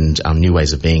 and new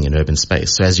ways of being in urban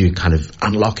space. So as you kind of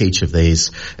unlock each of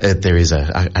these, there is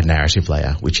a narrative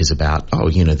layer, which is about,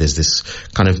 there's this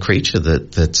kind of creature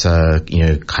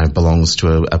that kind of belongs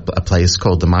to a place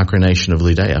called the Micronation of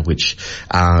Ludea, which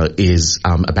is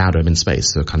about urban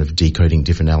space, so kind of decoding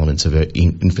different elements of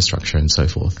infrastructure and so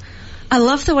forth. I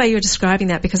love the way you're describing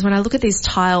that, because when I look at these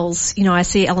tiles, I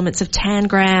see elements of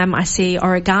tangram, I see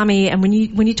origami, and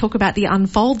when you talk about the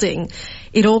unfolding,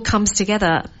 it all comes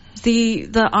together.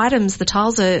 The items, the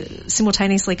tiles are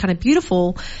simultaneously kind of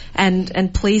beautiful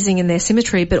and pleasing in their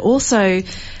symmetry, but also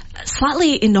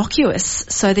slightly innocuous,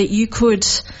 so that you could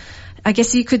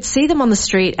see them on the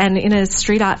street, and in a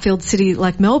street art filled city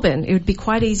like Melbourne, it would be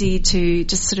quite easy to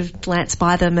just sort of glance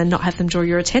by them and not have them draw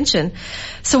your attention.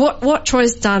 So what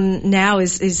Troy's done now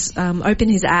is open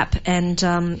his app and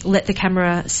let the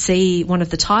camera see one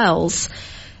of the tiles,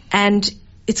 and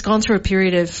it's gone through a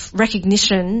period of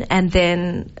recognition and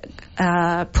then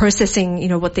processing,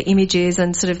 what the image is,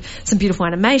 and sort of some beautiful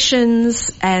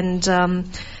animations, and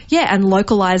and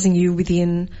localizing you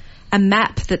within a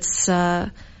map that's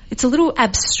it's a little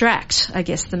abstract, I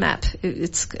guess, the map.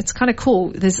 It's kind of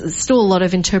cool. There's still a lot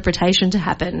of interpretation to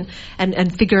happen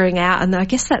and figuring out, and I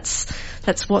guess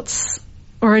that's what's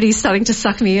already starting to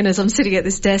suck me in as I'm sitting at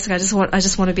this desk. I just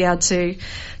want to be able to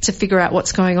figure out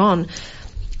what's going on.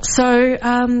 So,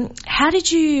 how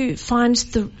did you find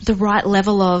the right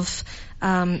level of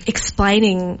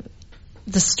explaining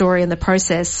the story and the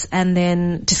process, and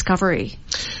then discovery?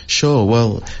 Sure.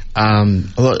 Well,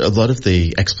 a lot of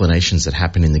the explanations that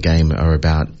happen in the game are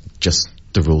about just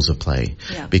the rules of play,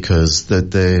 because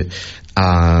the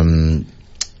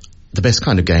best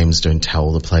kind of games don't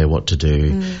tell the player what to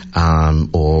do,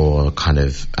 or kind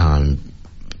of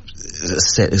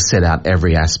set out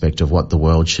every aspect of what the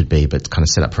world should be, but kind of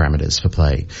set up parameters for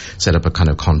play, set up a kind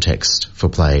of context for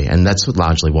play. And that's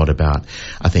largely what about,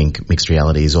 I think, mixed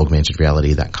realities, augmented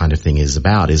reality, that kind of thing is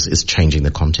about, is changing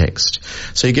the context.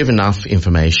 So you give enough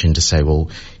information to say, well,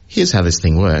 here's how this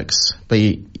thing works, but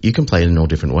you can play it in all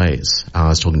different ways. I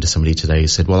was talking to somebody today who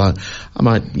said, well, I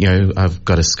might, I've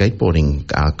got a skateboarding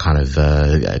kind of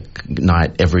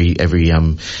night every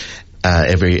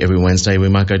Wednesday. We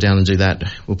might go down and do that.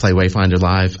 We'll play Wayfinder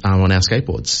Live on our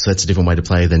skateboards. So that's a different way to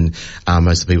play than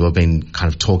most of the people have been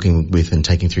kind of talking with and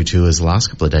taking through tours the last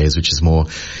couple of days, which is more,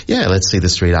 let's see the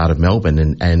street art of Melbourne,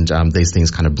 and these things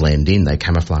kind of blend in. They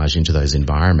camouflage into those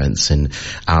environments, and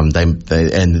and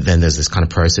then there's this kind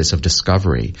of process of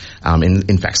discovery.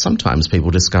 In fact, sometimes people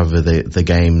discover the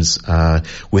games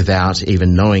without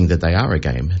even knowing that they are a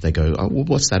game. They go, oh, well,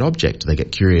 what's that object? They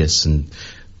get curious, and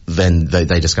then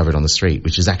they discover it on the street,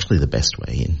 which is actually the best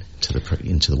way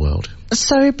into the world.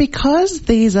 So because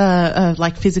these are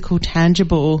like physical,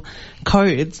 tangible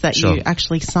codes that you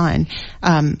actually sign,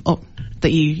 or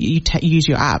that you use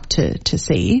your app to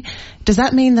see, does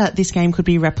that mean that this game could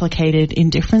be replicated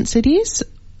in different cities?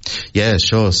 Yeah,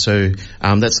 sure. So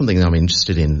that's something that I'm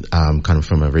interested in, kind of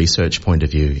from a research point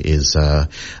of view, is kind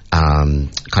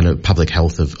of public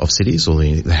health of cities, or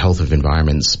the health of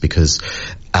environments, because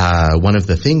one of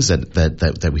the things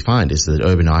that we find is that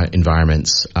urban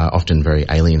environments are often very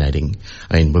alienating.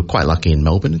 I mean, we're quite lucky in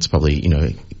Melbourne. It's probably,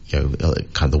 kind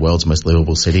of the world's most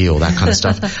livable city, or that kind of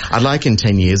stuff. I'd like in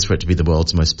 10 years for it to be the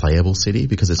world's most playable city,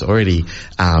 because it's already,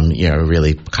 a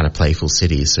really kind of playful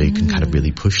city, so you can kind of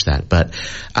really push that. But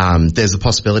there's a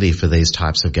possibility for these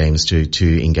types of games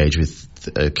to engage with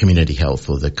community health,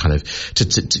 or the kind of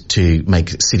to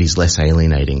make cities less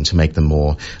alienating, to make them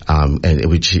more,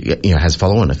 which has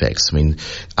follow-on effects. I mean,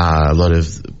 a lot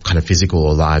of kind of physical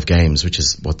or live games, which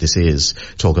is what this is,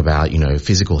 talk about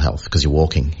physical health because you're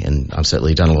walking, and I've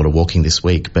certainly done a lot of walking this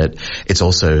week. But it's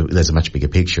also, there's a much bigger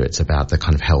picture. It's about the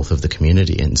kind of health of the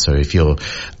community, and so if you're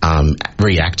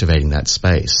reactivating that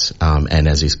space, and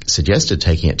as you suggested,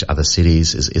 taking it to other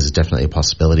cities is definitely a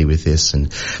possibility with this,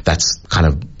 and that's kind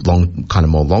of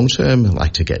more long term. I'd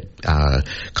like to get kind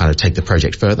of take the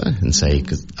project further and say,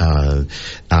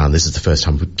 this is the first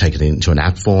time we've taken it into an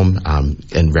app form,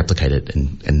 and replicate it,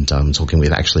 and talking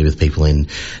with people in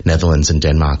Netherlands and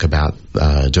Denmark about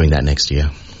doing that next year.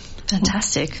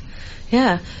 Fantastic.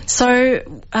 Yeah.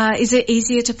 So is it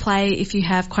easier to play if you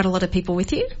have quite a lot of people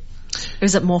with you? Or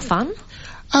is it more fun?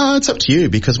 It's up to you,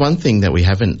 because one thing that we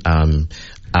haven't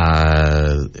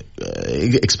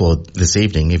explored this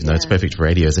evening, even though it's perfect for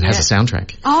radio, is it has a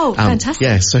soundtrack. Oh, fantastic.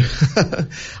 Yeah, so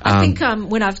I think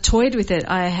when I've toyed with it,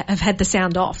 I have had the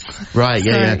sound off. Right,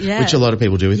 which a lot of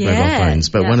people do with mobile phones.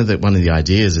 But one of the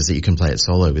ideas is that you can play it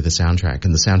solo with a soundtrack,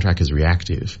 and the soundtrack is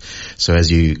reactive. So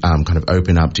as you kind of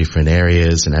open up different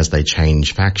areas, and as they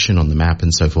change faction on the map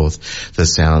and so forth, the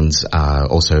sounds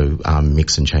also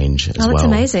mix and change as well. Oh, that's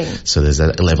amazing. So there's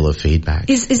a level of feedback.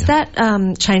 Is that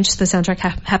change to the soundtrack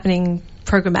happening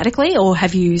programmatically, or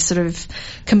have you sort of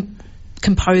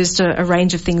composed a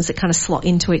range of things that kind of slot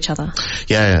into each other?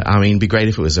 Yeah, I mean, it'd be great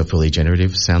if it was a fully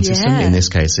generative sound system. In this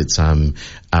case, it's a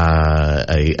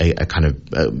kind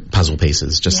of puzzle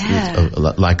pieces, just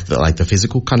like the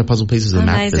physical kind of puzzle pieces of the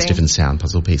map. There's different sound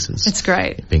puzzle pieces. It's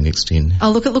great. Being mixed in. Oh,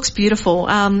 look, it looks beautiful.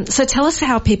 So tell us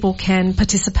how people can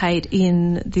participate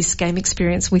in this game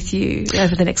experience with you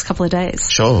over the next couple of days.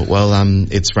 Sure. Well,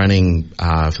 it's running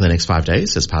for the next 5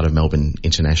 days as part of Melbourne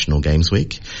International Games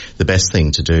Week. The best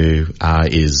thing to do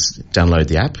is download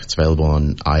the app. It's available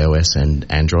on iOS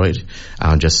and Android.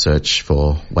 Just search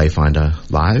for Wayfinder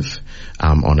Live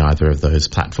on either of those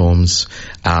platforms.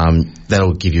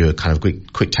 That'll give you a kind of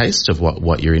quick taste of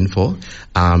what you're in for.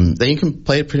 Then you can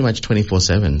play it pretty much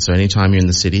 24/7. So anytime you're in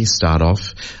the city, start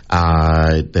off.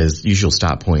 There's usual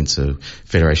start points of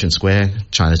Federation Square,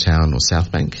 Chinatown, or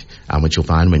South Bank, which you'll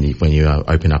find when you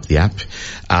open up the app.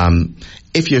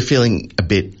 If you're feeling a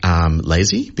bit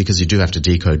lazy, because you do have to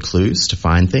decode clues to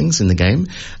find things in the game,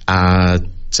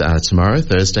 tomorrow,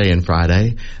 Thursday and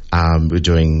Friday, we're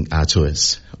doing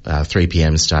tours. 3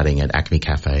 p.m. starting at Acme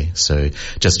Cafe. So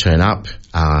just turn up.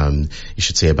 You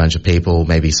should see a bunch of people,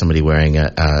 maybe somebody wearing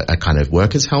a kind of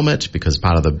worker's helmet, because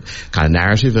part of the kind of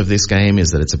narrative of this game is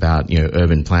that it's about,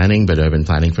 urban planning, but urban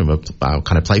planning from a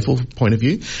kind of playful point of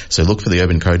view. So look for the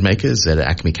Urban Code Makers at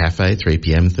Acme Cafe, 3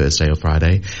 p.m. Thursday or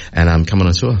Friday, and come on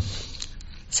a tour.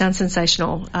 Sounds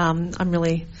sensational. I'm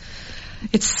really...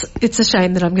 It's a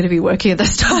shame that I'm going to be working at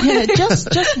this time. Yeah,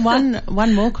 just one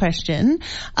more question.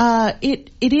 It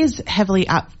is heavily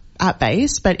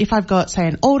app-based, but if I've got, say,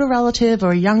 an older relative or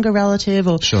a younger relative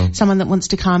or someone that wants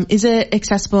to come, is it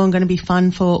accessible and going to be fun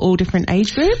for all different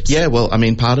age groups? Yeah, well, I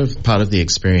mean, part of the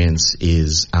experience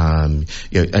is, and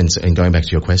going back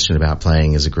to your question about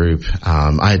playing as a group,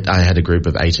 I had a group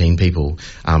of 18 people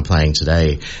playing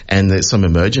today, and some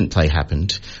emergent play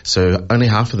happened. So only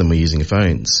half of them were using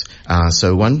phones.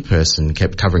 So one person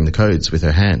kept covering the codes with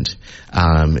her hand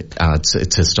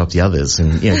to stop the others,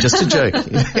 and just a joke.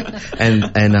 and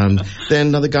then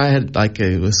another guy had like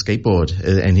a skateboard,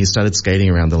 and he started skating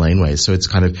around the laneways. So it's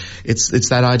kind of it's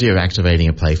that idea of activating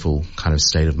a playful kind of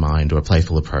state of mind or a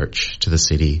playful approach to the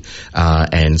city,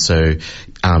 and so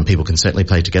people can certainly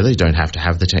play together. You don't have to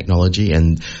have the technology,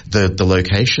 and the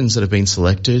locations that have been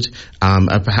selected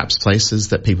are perhaps places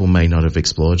that people may not have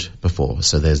explored before.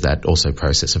 So there's that also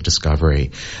process of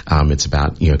discovery. It's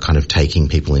about kind of taking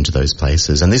people into those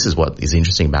places, and this is what is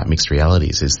interesting about mixed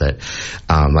realities, is that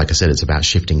like I said, it's about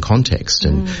shifting context.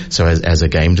 And so as a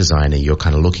game designer, you're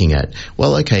kind of looking at,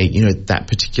 well, okay, that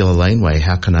particular laneway,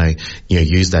 how can I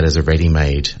use that as a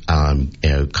ready-made kind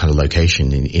of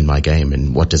location in my game,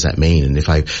 and what does that mean? And if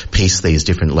I piece these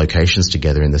different locations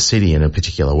together in the city in a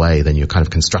particular way, then you're kind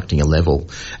of constructing a level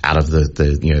out of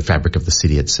the fabric of the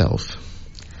city itself.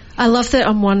 I love that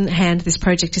on one hand this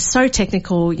project is so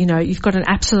technical. You've got an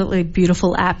absolutely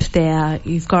beautiful app there.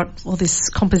 You've got all this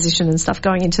composition and stuff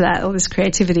going into that, all this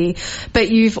creativity,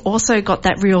 but you've also got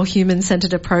that real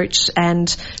human-centered approach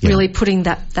and really putting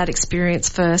that experience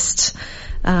first.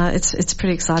 It's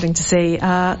pretty exciting to see.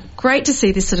 Great to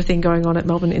see this sort of thing going on at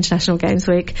Melbourne International Games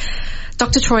Week.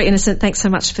 Dr. Troy Innocent, thanks so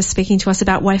much for speaking to us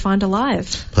about Wayfinder Live.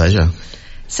 Pleasure.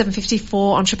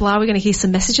 7:54 on Triple R. We're going to hear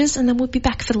some messages and then we'll be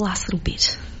back for the last little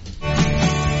bit.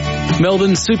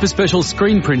 Melbourne's Super Special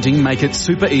Screen Printing make it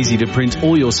super easy to print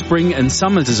all your spring and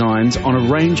summer designs on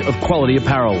a range of quality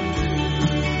apparel.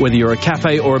 Whether you're a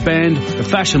cafe or a band, a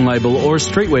fashion label or a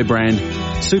streetwear brand,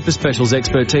 Super Special's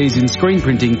expertise in screen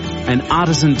printing and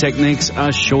artisan techniques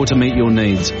are sure to meet your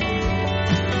needs.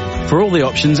 For all the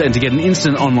options and to get an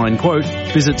instant online quote,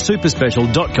 visit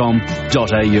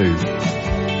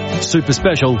superspecial.com.au. Super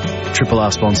Special, Triple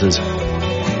R sponsors.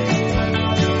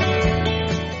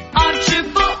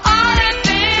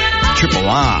 Triple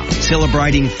R,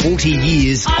 celebrating 40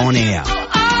 years on air.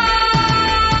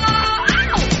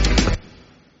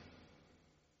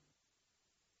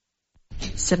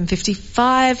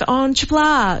 $7:55 on Triple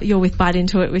R. You're with Bite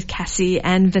Into It with Cassie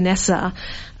and Vanessa.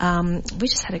 We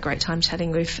just had a great time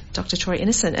chatting with Dr. Troy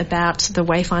Innocent about the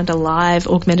Wayfinder Live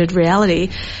augmented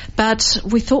reality, but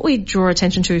we thought we'd draw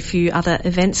attention to a few other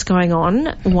events going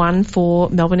on, one for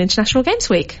Melbourne International Games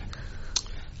Week.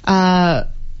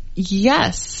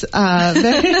 Yes.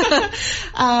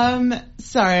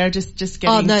 Sorry, I'm just getting.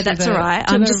 Oh no, that's all right.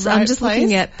 I'm just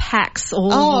looking at PAX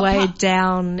all the way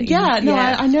down. Yeah, no,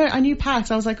 I know. I knew PAX.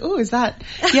 I was like, oh, is that?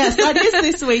 Yes, that is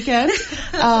this weekend.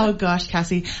 Oh gosh,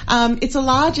 Cassie. It's the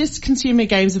largest consumer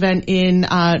games event in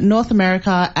North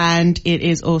America, and it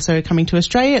is also coming to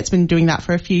Australia. It's been doing that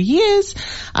for a few years.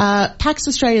 PAX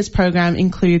Australia's program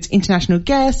includes international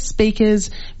guests, speakers,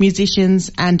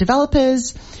 musicians, and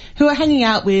developers who are hanging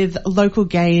out with local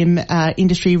game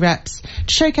industry reps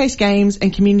to showcase games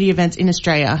and community events in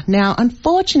Australia. Now,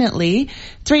 unfortunately,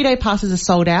 3-day passes are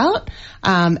sold out,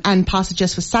 and passes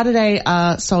just for Saturday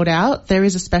are sold out. There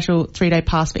is a special 3-day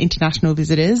pass for international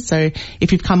visitors, so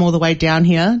if you've come all the way down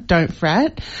here, don't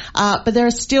fret. But there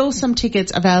are still some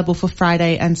tickets available for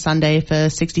Friday and Sunday for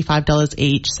 $65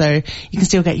 each, so you can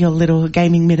still get your little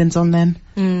gaming mittens on them.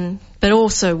 But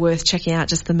also worth checking out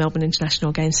just the Melbourne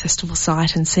International Games Festival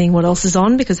site and seeing what else is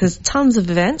on, because there's tons of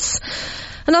events.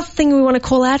 Another thing we want to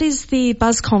call out is the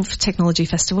BuzzConf Technology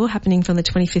Festival happening from the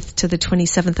 25th to the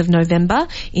 27th of November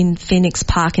in Phoenix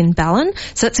Park in Ballon.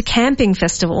 So it's a camping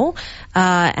festival,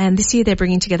 and this year they're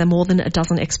bringing together more than a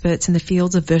dozen experts in the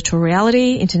fields of virtual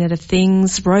reality, Internet of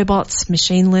Things, robots,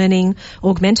 machine learning,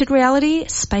 augmented reality,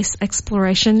 space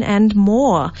exploration and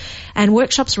more. And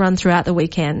workshops run throughout the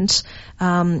weekend.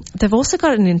 They've also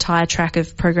got an entire track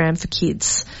of program for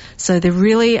kids. So they're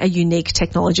really a unique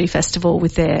technology festival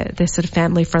with their sort of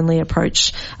family-friendly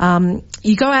approach.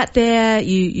 You go out there,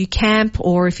 you camp,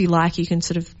 or if you like, you can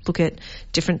sort of look at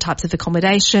different types of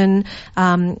accommodation.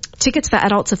 Tickets for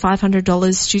adults are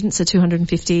 $500, students are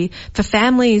 $250. For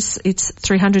families, it's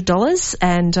 $300,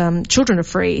 and children are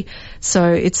free. So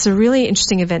it's a really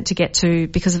interesting event to get to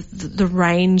because of the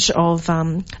range of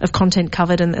content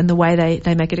covered and the way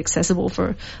they make it accessible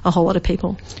for a whole lot of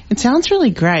people. It sounds really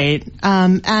great.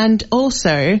 And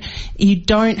also, you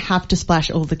don't have to splash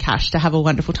all the cash to have a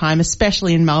wonderful time,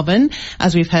 especially in Melbourne,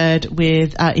 as we've heard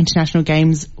with International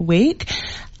Games Week.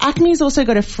 ACME's also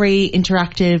got a free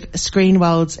interactive Screen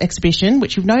Worlds exhibition,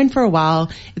 which we've known for a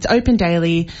while. It's open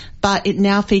daily, but it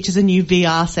now features a new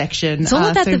VR section. It's all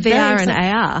about the VR and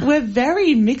AR. We're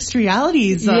very mixed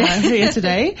realities here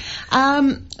today.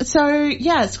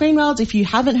 Screen Worlds, if you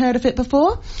haven't heard of it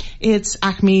before, it's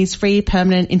ACME's free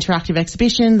permanent interactive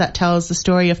exhibition that tells the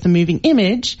story of the moving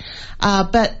image.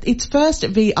 But its first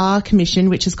VR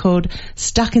commission, which is called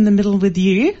Stuck in the Middle with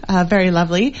You, very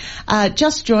lovely,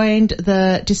 just joined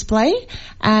the display,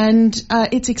 and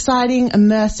it's exciting,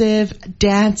 immersive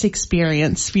dance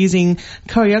experience fusing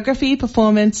choreography,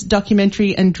 performance,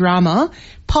 documentary and drama.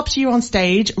 Pops you on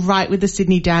stage right with the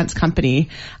Sydney Dance Company.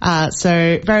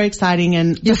 So very exciting,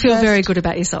 and you'll feel very good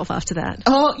about yourself after that.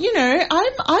 Oh, you know,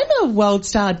 I'm a world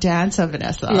star dancer,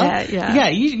 Vanessa. Yeah.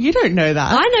 You don't know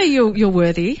that. I know you're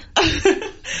worthy.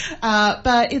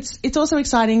 But it's also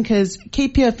exciting because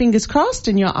keep your fingers crossed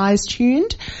and your eyes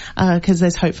tuned, because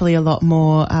there's hopefully a lot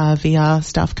more VR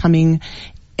stuff coming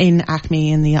in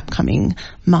ACME in the upcoming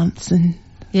months and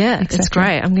it's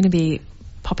great. I'm going to be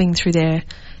popping through there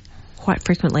quite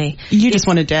frequently. You just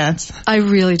want to dance. I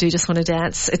really do just want to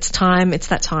dance. It's time. It's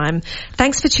that time.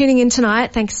 Thanks for tuning in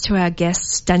tonight. Thanks to our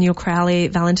guests, Daniel Crowley,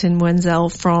 Valentin Wenzel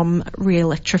from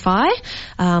Re-Electrify.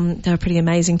 They're a pretty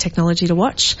amazing technology to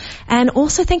watch. And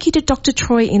also thank you to Dr.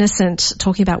 Troy Innocent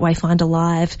talking about Wayfinder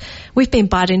Live. We've been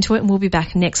Bite Into It, and we'll be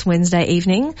back next Wednesday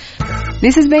evening.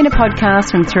 This has been a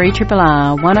podcast from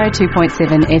 3RRR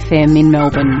 102.7 FM in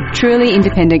Melbourne. Truly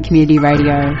independent community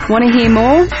radio. Want to hear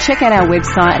more? Check out our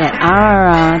website at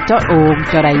rrr.org.au.